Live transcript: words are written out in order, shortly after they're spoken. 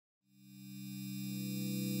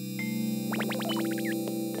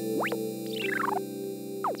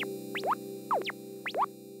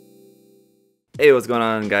Hey, what's going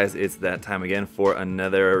on, guys? It's that time again for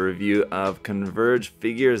another review of Converge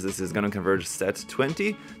figures. This is Gundam Coverge set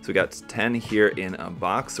 20. So we got 10 here in a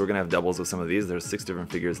box. So we're gonna have doubles of some of these. There's 6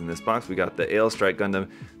 different figures in this box. We got the Ale Strike Gundam,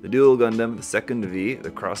 the Dual Gundam, the Second V, the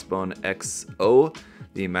Crossbone XO,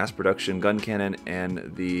 the Mass Production Gun Cannon,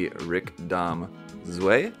 and the Rick Dom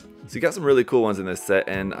Zue. So you got some really cool ones in this set,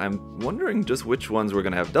 and I'm wondering just which ones we're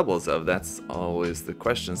going to have doubles of. That's always the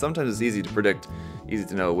question. Sometimes it's easy to predict, easy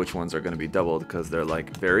to know which ones are going to be doubled because they're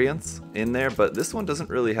like variants in there, but this one doesn't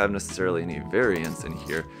really have necessarily any variants in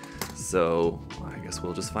here, so I guess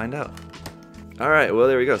we'll just find out. Alright, well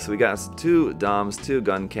there we go. So we got 2 DOMs, 2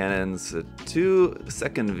 gun cannons, 2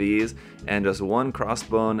 second Vs, and just 1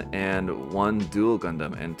 crossbone and 1 dual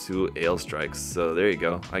Gundam and 2 Ale Strikes. So there you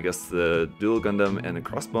go. I guess the dual Gundam and the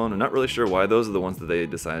crossbone, I'm not really sure why those are the ones that they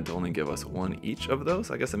decided to only give us 1 each of those.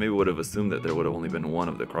 I guess I maybe would have assumed that there would have only been 1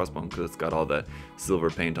 of the crossbone because it's got all that silver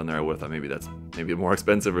paint on there. I would have thought maybe that's more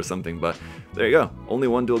expensive or something, but there you go. Only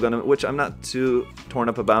 1 dual Gundam, which I'm not too torn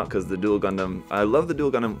up about because the dual Gundam, I love the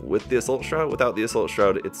dual Gundam with the Assault Shroud. Without the Assault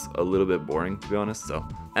Shroud, it's a little bit boring, to be honest. So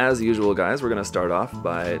as usual, guys, we're going to start off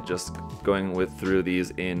by just going through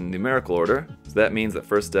these in numerical order. So that means that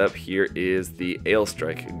first up here is the Ale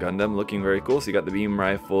Strike Gundam, looking very cool. So you got the beam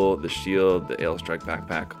rifle, the shield, the Ale Strike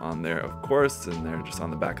backpack on there, of course, and they're just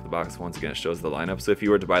on the back of the box. Once again, it shows the lineup. So if you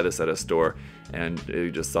were to buy this at a store and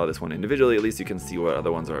you just saw this one individually, at least you can see what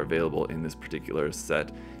other ones are available in this particular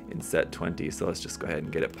set, in set 20. So let's just go ahead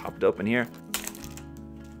and get it popped open here.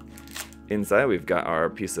 Inside, we've got our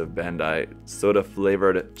piece of Bandai soda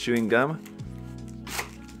flavored chewing gum.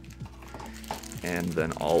 And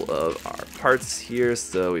then all of our parts here.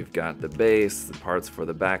 So we've got the base, the parts for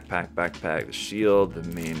the backpack, the shield, the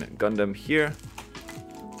main Gundam here.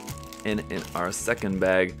 And in our second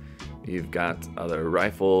bag, you've got other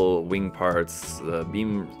rifle, wing parts, the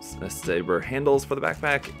beam saber handles for the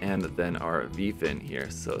backpack, and then our V-fin here.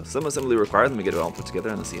 So some assembly required. Let me get it all put together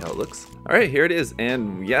and let's see how it looks. All right, here it is,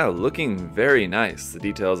 and yeah, looking very nice. The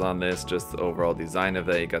details on this, just the overall design of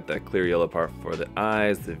that. You got that clear yellow part for the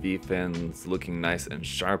eyes, the V-fins looking nice and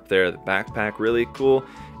sharp there. The backpack really cool.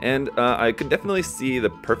 And I could definitely see the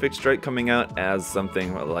Perfect Strike coming out as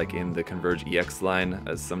something like in the Converge EX line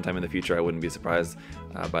as sometime in the future. I wouldn't be surprised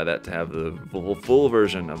by that to have the full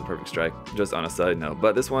version of the Perfect Strike, just on a side note.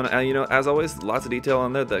 But this one, you know, as always, lots of detail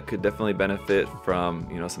on there that could definitely benefit from,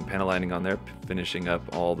 you know, some panel lining on there, finishing up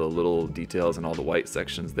all the little details and all the white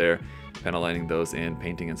sections there, panel lining those in,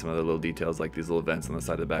 painting in some other little details like these little vents on the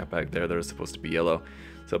side of the backpack there that are supposed to be yellow.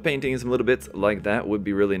 So painting some little bits like that would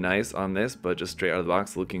be really nice on this, but just straight out of the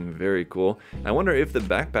box, looking very cool. I wonder if the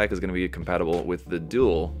backpack is going to be compatible with the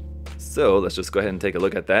dual. So let's just go ahead and take a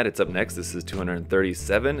look at that. It's up next. This is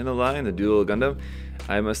 237 in the line, the dual Gundam.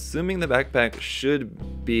 I'm assuming the backpack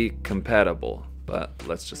should be compatible, but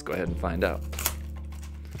let's just go ahead and find out.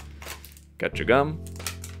 Got your gum.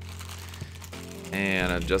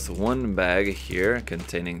 And just one bag here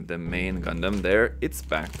containing the main Gundam there, its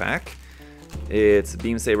backpack. It's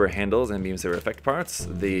beam saber handles and beam saber effect parts,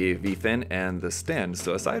 the V-fin, and the stand.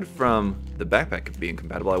 So aside from the backpack being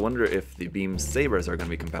compatible, I wonder if the beam sabers are going to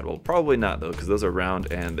be compatible. Probably not though, because those are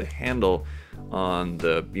round and the handle on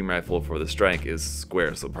the beam rifle for the strike is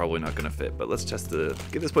square, so probably not going to fit. But let's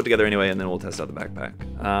get this put together anyway, and then we'll test out the backpack.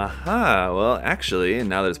 Aha, well actually,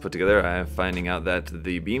 now that it's put together, I'm finding out that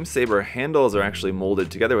the beam saber handles are actually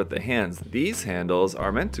molded together with the hands. These handles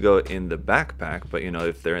are meant to go in the backpack, but you know,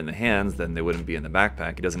 if they're in the hands, then they wouldn't be in the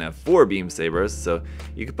backpack. It doesn't have 4 beam sabers, so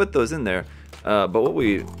you could put those in there. But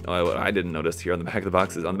what I didn't notice here on the back of the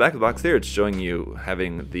box is on the back of the box there, it's showing you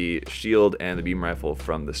having the shield and the beam rifle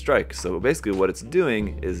from the strike. So basically what it's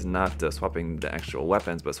doing is not swapping the actual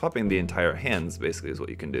weapons, but swapping the entire hands basically is what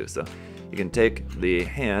you can do. So you can take the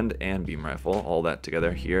hand and beam rifle, all that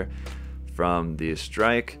together here from the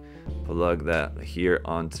strike, plug that here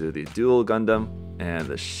onto the dual Gundam, and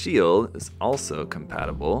the shield is also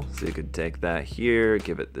compatible. So you could take that here,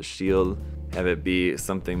 give it the shield, have it be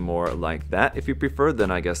something more like that. If you prefer,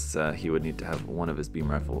 then I guess he would need to have one of his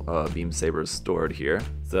beam sabers stored here.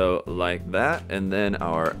 So like that, and then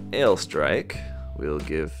our Ale Strike, we'll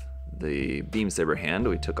give the beam saber hand.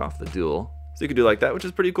 We took off the dual. So you could do like that, which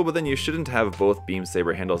is pretty cool, but then you shouldn't have both beam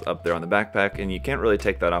saber handles up there on the backpack, and you can't really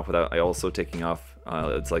take that off without also taking off,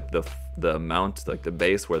 it's like the mount, like the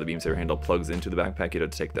base where the beam saber handle plugs into the backpack. You'd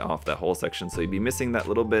have to take off that whole section, so you'd be missing that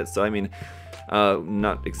little bit. So I mean,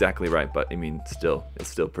 not exactly right, but I mean, it's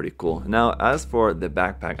still pretty cool. Now, as for the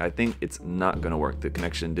backpack, I think it's not gonna work. The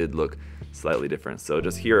connection did look slightly different. So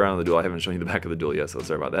just here around the dual, I haven't shown you the back of the dual yet, so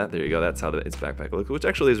sorry about that. There you go, that's how its backpack looks, which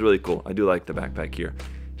actually is really cool. I do like the backpack here.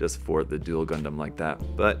 just for the dual Gundam like that.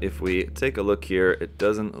 But if we take a look here, it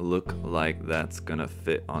doesn't look like that's gonna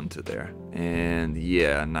fit onto there. And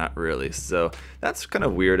yeah, not really. So that's kind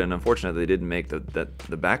of weird, and unfortunate they didn't make the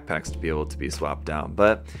backpacks to be able to be swapped out.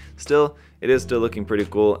 But still, it is still looking pretty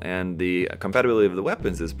cool, and the compatibility of the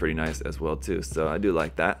weapons is pretty nice as well too, so I do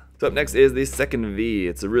like that. So up next is the second V.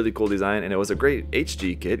 It's a really cool design, and it was a great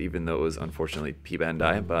HG kit, even though it was unfortunately P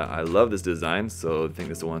Bandai, but I love this design, so I think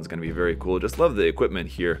this one's going to be very cool. Just love the equipment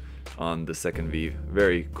here on the second V.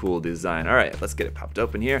 Very cool design. Alright, let's get it popped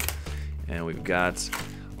open here, and we've got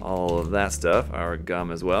all of that stuff, our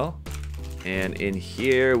gum as well. And in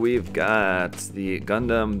here we've got the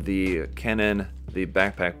Gundam, the cannon, the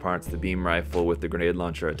backpack parts, the beam rifle with the grenade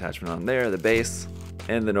launcher attachment on there, the base,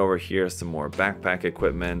 and then over here some more backpack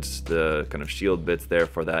equipment, the kind of shield bits there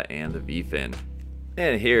for that, and the V-fin.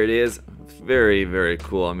 And here it is. Very, very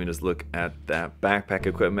cool. I mean, just look at that backpack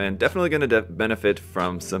equipment. Definitely going to benefit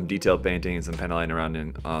from some detail painting and some paneling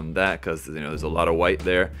around on that, because you know there's a lot of white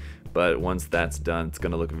there. But once that's done, it's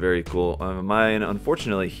going to look very cool. Mine,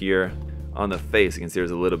 unfortunately, here on the face, you can see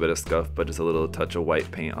there's a little bit of scuff, but just a little touch of white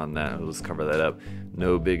paint on that. We'll just cover that up.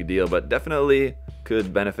 No big deal, but definitely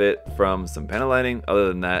could benefit from some panel lining. Other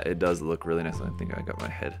than that, it does look really nice. I think I got my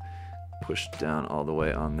head pushed down all the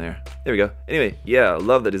way on there. There we go. Anyway, yeah,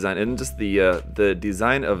 love the design, and just the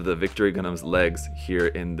design of the Victory Gundam's legs here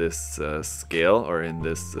in this scale, or in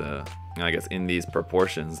this I guess in these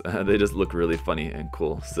proportions. They just look really funny and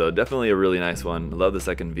cool. So definitely a really nice one. Love the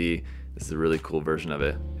second V. This is a really cool version of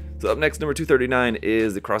it. So up next, number 239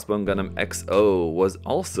 is the Crossbone Gundam XO. Was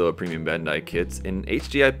also a premium Bandai kit. In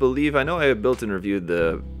HG, I believe, I know I built and reviewed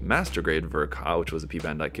the Master Grade Verka, which was a P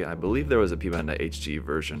Bandai kit. I believe there was a P Bandai HG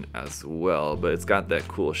version as well, but it's got that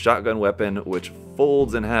cool shotgun weapon, which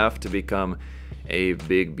folds in half to become a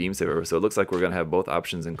big beam saber. So it looks like we're gonna have both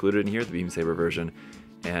options included in here, the beam saber version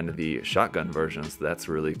and the shotgun version, so that's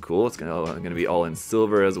really cool. It's gonna be all in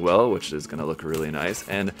silver as well, which is gonna look really nice.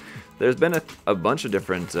 And there's been a bunch of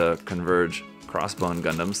different Converge Crossbone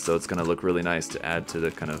Gundams, so it's gonna look really nice to add to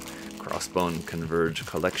the kind of Crossbone Converge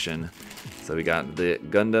collection. So we got the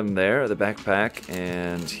Gundam there, the backpack,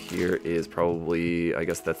 and here is probably, I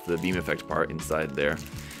guess that's the beam effect part inside there.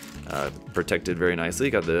 Protected very nicely.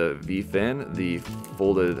 You got the V-fin, the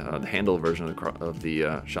folded the handle version of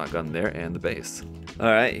the shotgun there, and the base.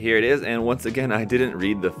 Alright, here it is, and once again I didn't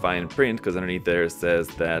read the fine print, because underneath there it says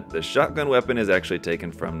that the shotgun weapon is actually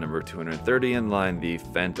taken from number 230 in line, the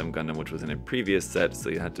Phantom Gundam, which was in a previous set, so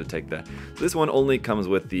you had to take that. So this one only comes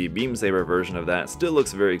with the beam saber version of that. Still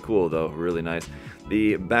looks very cool though, really nice.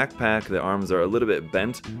 The backpack, the arms are a little bit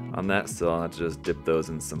bent on that, so I'll have to just dip those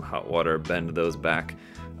in some hot water, bend those back,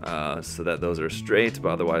 so that those are straight, but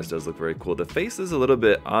otherwise does look very cool. The face is a little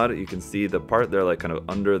bit odd. You can see the part there like kind of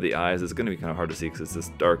under the eyes is going to be kind of hard to see because it's this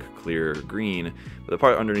dark clear green, but the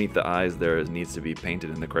part underneath the eyes there needs to be painted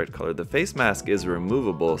in the correct color. The face mask is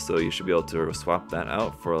removable, so you should be able to swap that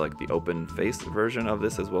out for like the open face version of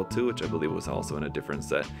this as well too, which I believe was also in a different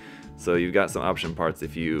set. So you've got some option parts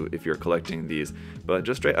if you're collecting these, but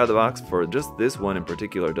just straight out of the box for just this one in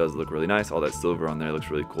particular does look really nice. All that silver on there looks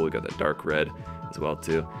really cool. You got that dark red as well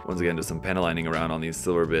too. Once again, just some panel lining around on these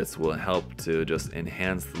silver bits will help to just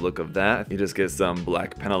enhance the look of that. You just get some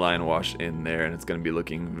black panel line wash in there and it's going to be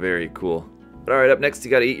looking very cool. But alright, up next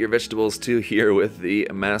you gotta eat your vegetables too here with the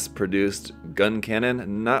mass-produced gun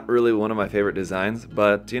cannon. Not really one of my favorite designs,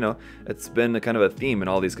 but you know, it's been kind of a theme in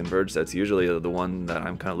all these Converge sets. Usually the one that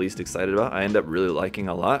I'm kind of least excited about, I end up really liking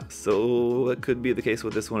a lot, so it could be the case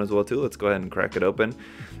with this one as well too. Let's go ahead and crack it open.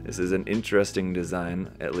 This is an interesting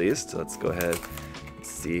design, at least. Let's go ahead and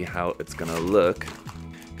see how it's gonna look.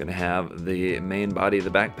 Gonna have the main body,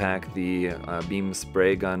 the backpack, the beam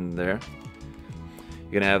spray gun there.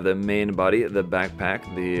 You're gonna have the main body, the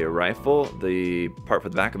backpack, the rifle, the part for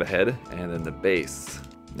the back of the head, and then the base.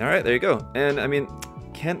 Alright, there you go. And I mean,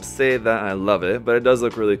 can't say that I love it, but it does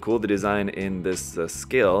look really cool. The design in this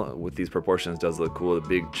scale with these proportions does look cool. The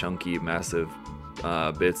big, chunky, massive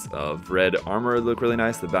bits of red armor look really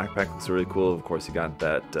nice. The backpack looks really cool. Of course, you got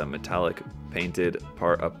that metallic painted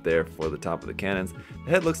part up there for the top of the cannons.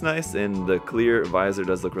 The head looks nice, and the clear visor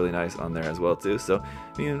does look really nice on there as well too. So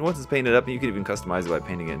I mean, once it's painted up, you can even customize it by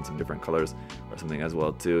painting it in some different colors or something as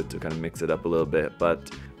well too, to kind of mix it up a little bit.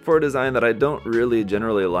 But for a design that I don't really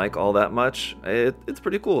generally like all that much, it's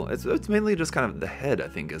pretty cool. It's mainly just kind of the head, I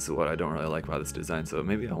think, is what I don't really like about this design. So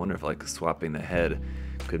maybe I wonder if like swapping the head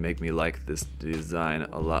could make me like this design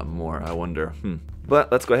a lot more. I wonder.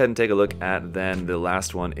 But let's go ahead and take a look at then the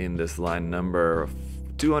last one in this line, number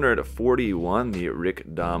 241, the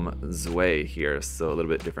Rick-Dom Zwei here, so a little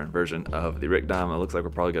bit different version of the Rick-Dom. It looks like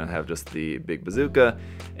we're probably going to have just the big bazooka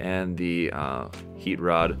and the heat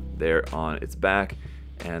rod there on its back,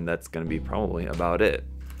 and that's going to be probably about it.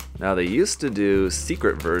 Now, they used to do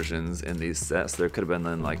secret versions in these sets. There could have been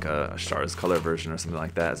then like a Stars color version or something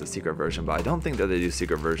like that as a secret version, but I don't think that they do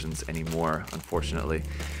secret versions anymore, unfortunately.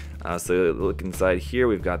 So look inside here,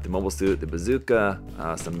 we've got the mobile suit, the bazooka,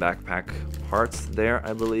 some backpack parts there,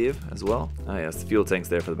 I believe, as well. Yes, the fuel tank's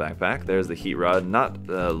there for the backpack. There's the heat rod, not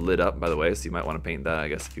lit up, by the way, so you might want to paint that, I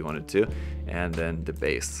guess, if you wanted to. And then the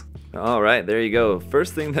base. Alright, there you go.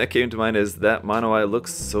 First thing that came to mind is that mono eye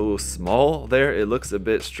looks so small there. It looks a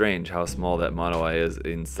bit strange how small that mono eye is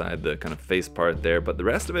inside the kind of face part there, but the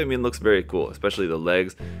rest of it, I mean, looks very cool, especially the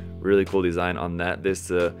legs. Really cool design on that.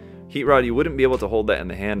 This heat rod, you wouldn't be able to hold that in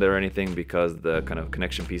the hand or anything because the kind of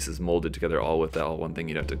connection piece is molded together all with that all one thing.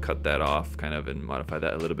 You'd have to cut that off kind of and modify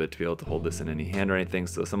that a little bit to be able to hold this in any hand or anything,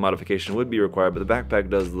 so some modification would be required, but the backpack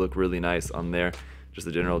does look really nice on there. Just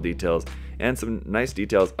the general details, and some nice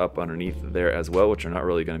details up underneath there as well, which are not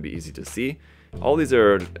really going to be easy to see. All these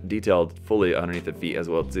are detailed fully underneath the feet as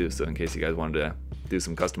well too, so in case you guys wanted to do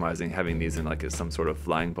some customizing, having these in like some sort of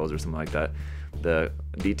flying pose or something like that, the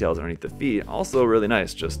details underneath the feet also really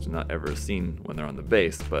nice, just not ever seen when they're on the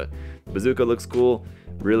base. But the bazooka looks cool,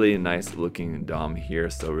 really nice looking dom here,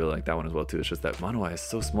 so really like that one as well too. It's just that mono eye is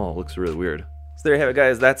so small, it looks really weird. So there you have it,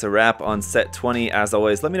 guys. That's a wrap on set 20. As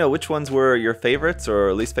always, let me know which ones were your favorites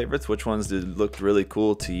or least favorites. Which ones looked really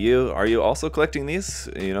cool to you? Are you also collecting these?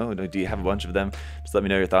 You know, do you have a bunch of them? Just let me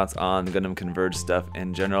know your thoughts on Gundam Converge stuff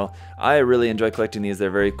in general. I really enjoy collecting these. They're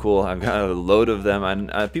very cool. I've got a load of them,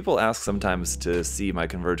 and people ask sometimes to see my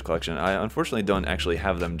Converge collection. I unfortunately don't actually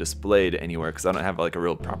have them displayed anywhere because I don't have like a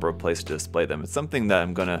real proper place to display them. It's something that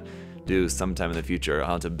I'm gonna do sometime in the future.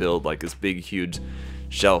 I'll have to build like this big, huge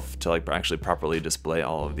shelf to like actually properly display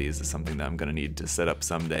all of these. Is something that I'm gonna need to set up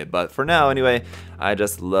someday, but for now anyway, I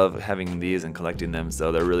just love having these and collecting them.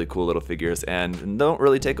 So they're really cool little figures and don't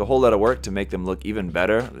really take a whole lot of work to make them look even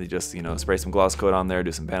better. They just, you know, spray some gloss coat on there,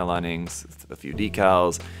 do some panel linings, a few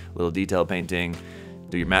decals, a little detail painting,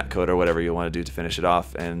 do your matte coat or whatever you want to do to finish it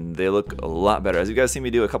off, and they look a lot better, as you guys see me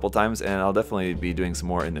do a couple times, and I'll definitely be doing some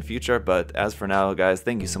more in the future. But as for now, guys,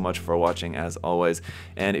 thank you so much for watching as always,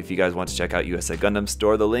 and if you guys want to check out USA Gundam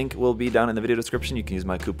Store, the link will be down in the video description. You can use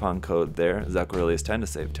my coupon code there, ZakuAurelius10, to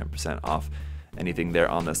save 10% off anything there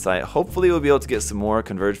on the site. Hopefully we'll be able to get some more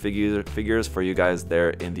Converge figures for you guys there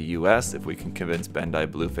in the US, if we can convince Bandai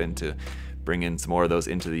Bluefin to bring in some more of those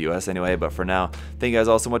into the US anyway. But for now, thank you guys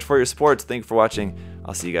all so much for your support. Thank you for watching.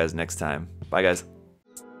 I'll see you guys next time. Bye, guys.